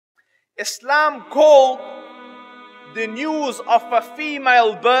Islam called the news of a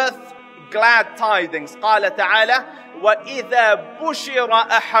female birth glad tidings. قال تعالى وَإِذَا بُشِرَ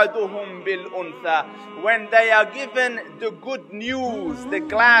أَحَدُهُمْ بِالْأُنْثَى, when they are given the good news, the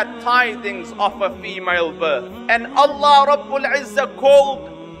glad tidings of a female birth. And Allah Rabbul Izzah called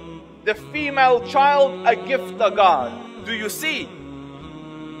the female child a gift of God. Do you see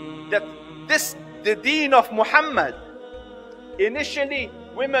that the deen of Muhammad, initially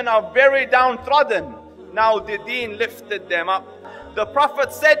women are very downtrodden, now the deen lifted them up. The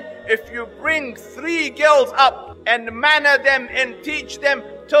Prophet said, if you bring 3 girls up and manner them and teach them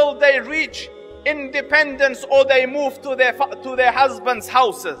till they reach independence or they move to their husbands'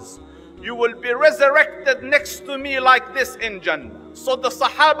 houses, you will be resurrected next to me like this in Jannah. So the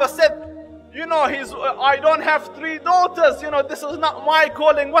Sahaba said, I don't have 3 daughters, this is not my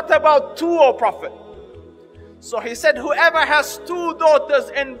calling. What about 2, O Prophet? So he said, whoever has 2 daughters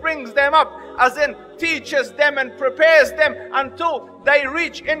and brings them up, as in teaches them and prepares them until they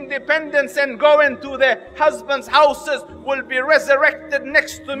reach independence and go into their husbands' houses, will be resurrected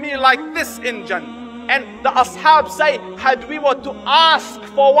next to me like this in Jannah. And the Ashab say, had we were to ask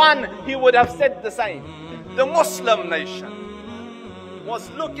for one, he would have said the same. The Muslim nation was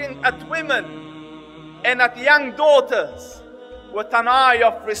looking at women and at young daughters with an eye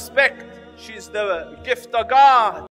of respect. She's the gift of God.